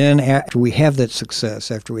 and then after we have that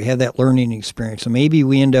success, after we have that learning experience, and maybe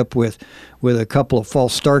we end up with a couple of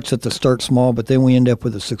false starts at the start small, but then we end up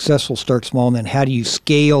with a successful start small, and then how do you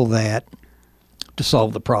scale that to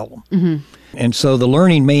solve the problem? And so the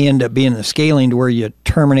learning may end up being the scaling to where you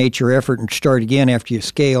terminate your effort and start again after you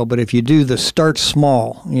scale. But if you do the start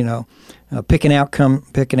small, pick an outcome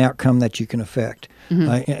that you can affect.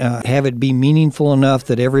 Have it be meaningful enough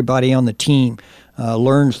that everybody on the team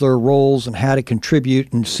learns their roles and how to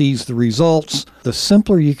contribute and sees the results. The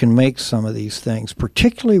simpler you can make some of these things,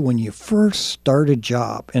 particularly when you first start a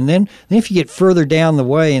job. And then if you get further down the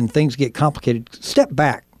way and things get complicated, step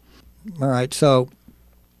back. All right, so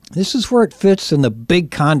this is where it fits in the big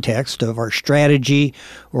context of our strategy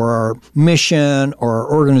or our mission or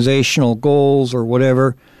our organizational goals or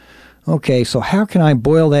whatever. Okay, so how can I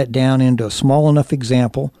boil that down into a small enough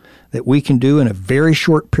example that we can do in a very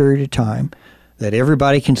short period of time, that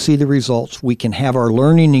everybody can see the results, we can have our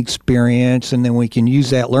learning experience, and then we can use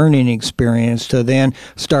that learning experience to then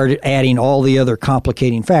start adding all the other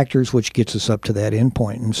complicating factors, which gets us up to that end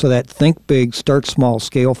point. And so that think big, start small,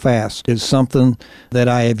 scale fast is something that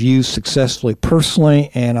I have used successfully personally,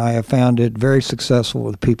 and I have found it very successful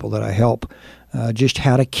with people that I help, just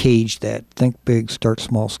how to cage that think big, start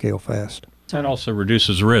small, scale fast. That also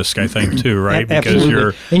reduces risk, I think, too, right?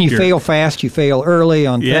 Absolutely. And you fail fast, you fail early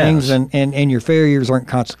on things, and your failures aren't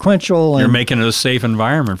consequential. You're making it a safe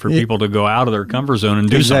environment for people to go out of their comfort zone and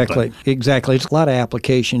do something. Exactly. It's a lot of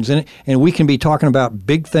applications. And we can be talking about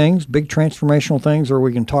big things, big transformational things, or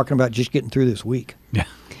we can talk about just getting through this week. Yeah.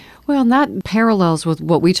 Well, and that parallels with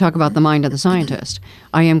what we talk about the mind of the scientist.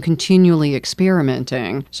 I am continually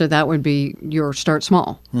experimenting. So that would be your start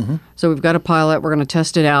small. Mm-hmm. So we've got a pilot, we're going to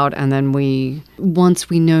test it out, and then once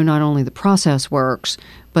we know not only the process works,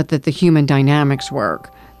 but that the human dynamics work,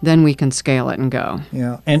 then we can scale it and go.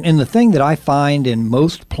 Yeah, and the thing that I find in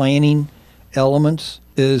most planning elements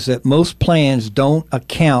is that most plans don't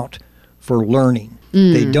account for learning.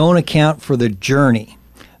 They don't account for the journey.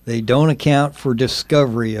 They don't account for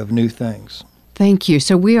discovery of new things. Thank you.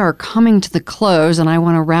 So we are coming to the close, and I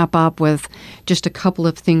want to wrap up with just a couple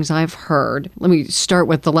of things I've heard. Let me start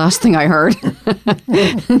with the last thing I heard.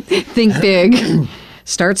 Think big,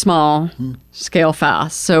 start small, scale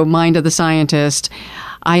fast. So mind of the scientist.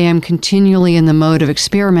 I am continually in the mode of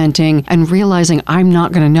experimenting and realizing I'm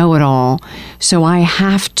not going to know it all. So I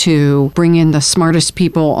have to bring in the smartest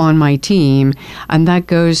people on my team. And that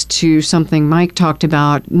goes to something Mike talked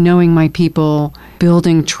about, knowing my people,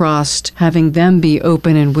 building trust, having them be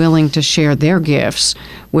open and willing to share their gifts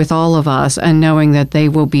with all of us, and knowing that they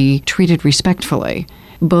will be treated respectfully,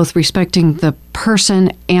 both respecting the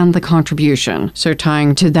person and the contribution. So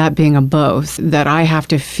tying to that being a both, that I have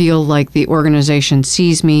to feel like the organization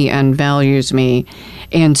sees me and values me.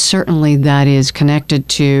 And certainly that is connected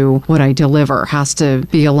to what I deliver, has to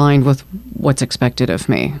be aligned with what's expected of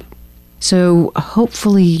me. So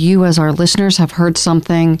hopefully you as our listeners have heard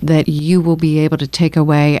something that you will be able to take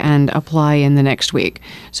away and apply in the next week.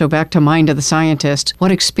 So back to Mind of the Scientist,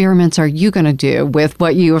 what experiments are you going to do with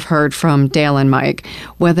what you have heard from Dale and Mike,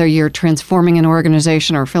 whether you're transforming an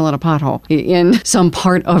organization or filling a pothole in some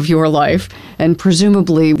part of your life? And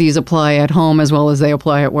presumably these apply at home as well as they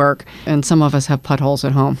apply at work. And some of us have potholes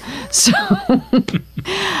at home. So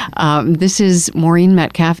this is Maureen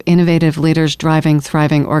Metcalf, Innovative Leaders Driving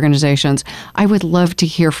Thriving Organizations. I would love to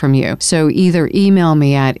hear from you. So either email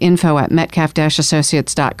me at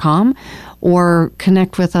info@metcalf-associates.com or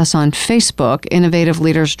connect with us on Facebook, Innovative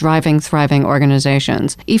Leaders Driving Thriving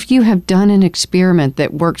Organizations. If you have done an experiment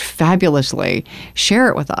that worked fabulously, share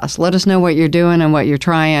it with us. Let us know what you're doing and what you're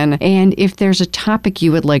trying. And if there's a topic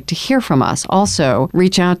you would like to hear from us, also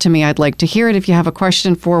reach out to me. I'd like to hear it. If you have a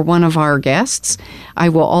question for one of our guests, I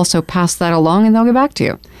will also pass that along and they'll get back to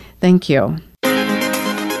you. Thank you.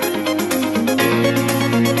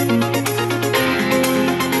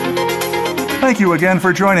 Thank you again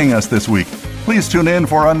for joining us this week. Please tune in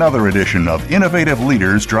for another edition of Innovative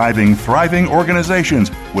Leaders Driving Thriving Organizations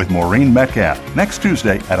with Maureen Metcalf next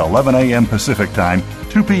Tuesday at 11 a.m. Pacific Time,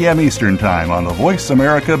 2 p.m. Eastern Time on the Voice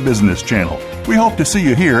America Business Channel. We hope to see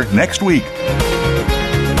you here next week.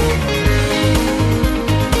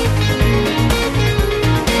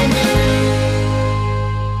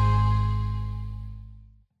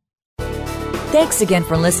 Thanks again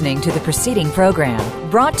for listening to the preceding program,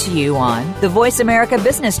 brought to you on the Voice America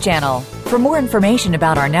Business Channel. For more information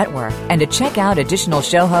about our network and to check out additional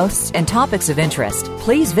show hosts and topics of interest,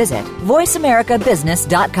 please visit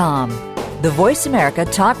voiceamericabusiness.com. The Voice America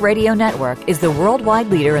Talk Radio Network is the worldwide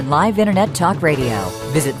leader in live Internet talk radio.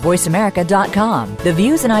 Visit voiceamerica.com. The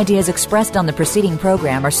views and ideas expressed on the preceding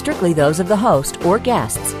program are strictly those of the host or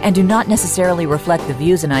guests and do not necessarily reflect the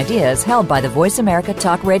views and ideas held by the Voice America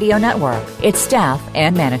Talk Radio Network, its staff,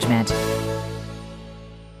 and management.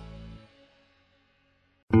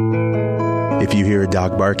 If you hear a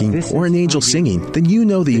dog barking or an angel singing, then you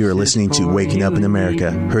know that you are listening to Waking Up in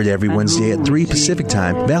America. Heard every Wednesday at 3 Pacific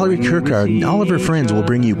Time, Valerie Kirkard and all of her friends will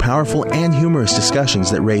bring you powerful and humorous discussions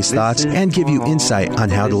that raise thoughts and give you insight on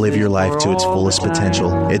how to live your life to its fullest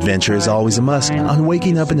potential. Adventure is always a must on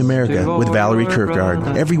Waking Up in America with Valerie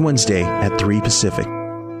Kirkard every Wednesday at 3 Pacific.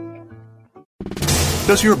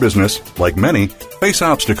 Does your business, like many, face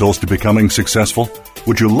obstacles to becoming successful?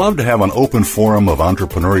 Would you love to have an open forum of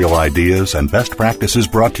entrepreneurial ideas and best practices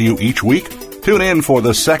brought to you each week? Tune in for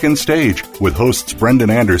The Second Stage with hosts Brendan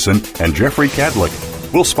Anderson and Jeffrey Cadlick.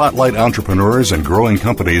 We'll spotlight entrepreneurs and growing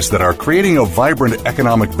companies that are creating a vibrant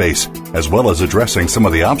economic base, as well as addressing some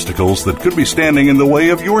of the obstacles that could be standing in the way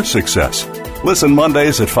of your success. Listen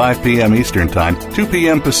Mondays at 5 p.m. Eastern Time, 2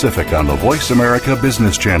 p.m. Pacific on the Voice America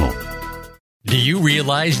Business Channel. Do you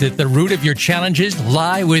realize that the root of your challenges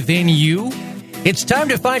lie within you? It's time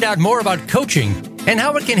to find out more about coaching and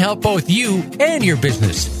how it can help both you and your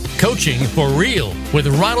business. Coaching for Real with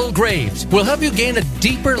Ronald Graves will help you gain a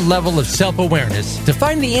deeper level of self-awareness to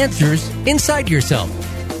find the answers inside yourself.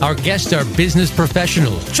 Our guests are business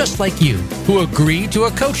professionals just like you who agree to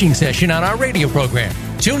a coaching session on our radio program.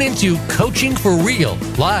 Tune into Coaching for Real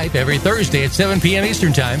live every Thursday at 7 p.m.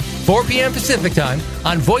 Eastern Time, 4 p.m. Pacific Time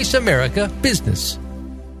on Voice America Business.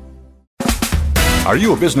 Are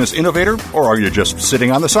you a business innovator or are you just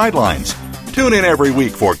sitting on the sidelines? Tune in every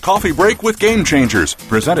week for Coffee Break with Game Changers,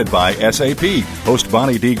 presented by SAP. Host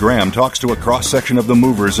Bonnie D. Graham talks to a cross-section of the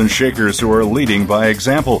movers and shakers who are leading by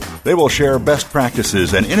example. They will share best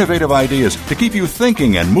practices and innovative ideas to keep you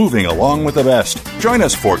thinking and moving along with the best. Join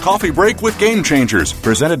us for Coffee Break with Game Changers,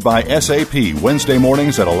 presented by SAP, Wednesday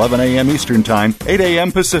mornings at 11 a.m. Eastern Time, 8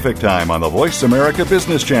 a.m. Pacific Time on the Voice America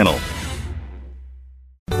Business Channel.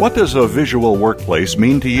 What does a visual workplace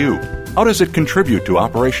mean to you? How does it contribute to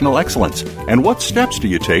operational excellence? And what steps do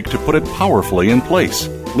you take to put it powerfully in place?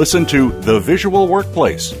 Listen to The Visual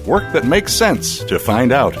Workplace, work that makes sense, to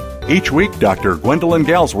find out. Each week, Dr. Gwendolyn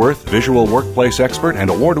Galsworth, visual workplace expert and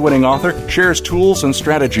award-winning author, shares tools and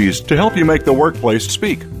strategies to help you make the workplace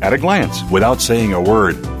speak at a glance without saying a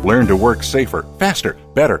word. Learn to work safer, faster,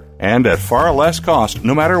 better, and at far less cost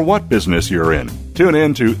no matter what business you're in. Tune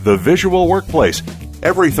in to The Visual Workplace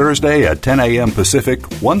every Thursday at 10 a.m. Pacific,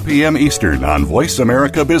 1 p.m. Eastern on Voice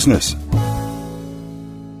America Business.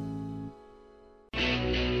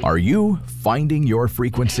 Are you finding your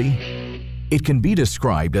frequency? It can be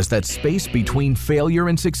described as that space between failure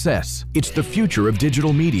and success. It's the future of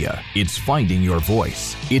digital media. It's finding your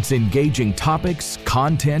voice. It's engaging topics,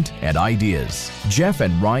 content, and ideas. Jeff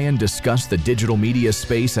and Ryan discuss the digital media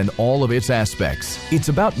space and all of its aspects. It's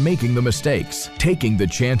about making the mistakes, taking the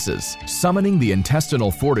chances, summoning the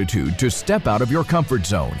intestinal fortitude to step out of your comfort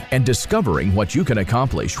zone, and discovering what you can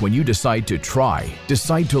accomplish when you decide to try,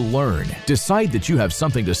 decide to learn, decide that you have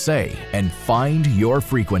something to say, and find your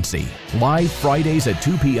frequency. Live Fridays at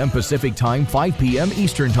 2 p.m. Pacific Time, 5 p.m.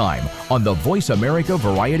 Eastern Time on the Voice America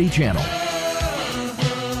Variety Channel.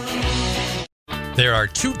 There are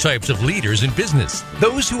two types of leaders in business.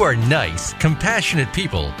 Those who are nice, compassionate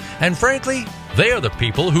people, and frankly, they are the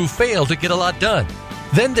people who fail to get a lot done.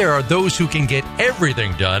 Then there are those who can get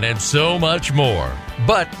everything done and so much more.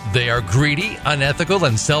 But they are greedy, unethical,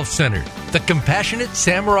 and self-centered. The Compassionate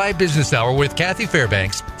Samurai Business Hour with Kathy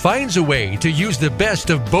Fairbanks finds a way to use the best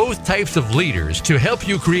of both types of leaders to help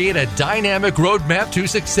you create a dynamic roadmap to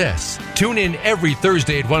success. Tune in every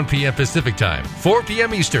Thursday at 1 p.m. Pacific Time, 4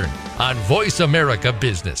 p.m. Eastern on Voice America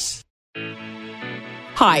Business.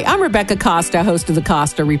 Hi, I'm Rebecca Costa, host of the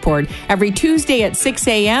Costa Report, every Tuesday at 6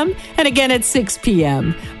 a.m. and again at 6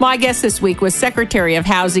 p.m. My guest this week was Secretary of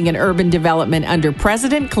Housing and Urban Development under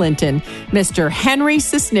President Clinton, Mr. Henry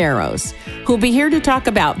Cisneros, who'll be here to talk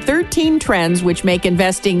about 13 trends which make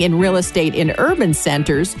investing in real estate in urban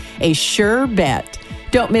centers a sure bet.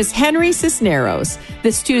 Don't miss Henry Cisneros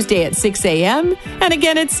this Tuesday at 6 a.m. and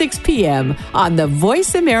again at 6 p.m. on the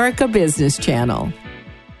Voice America Business Channel.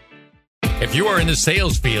 If you are in the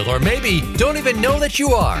sales field or maybe don't even know that you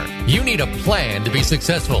are, you need a plan to be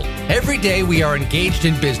successful. Every day we are engaged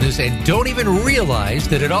in business and don't even realize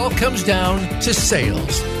that it all comes down to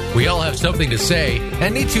sales. We all have something to say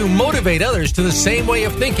and need to motivate others to the same way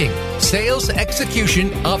of thinking. Sales Execution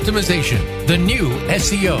Optimization, the new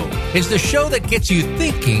SEO, is the show that gets you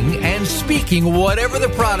thinking and speaking whatever the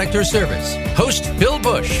product or service. Host Phil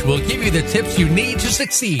Bush will give you the tips you need to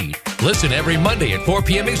succeed. Listen every Monday at 4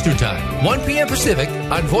 p.m. Eastern Time, 1 p.m. Pacific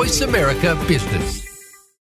on Voice America Business.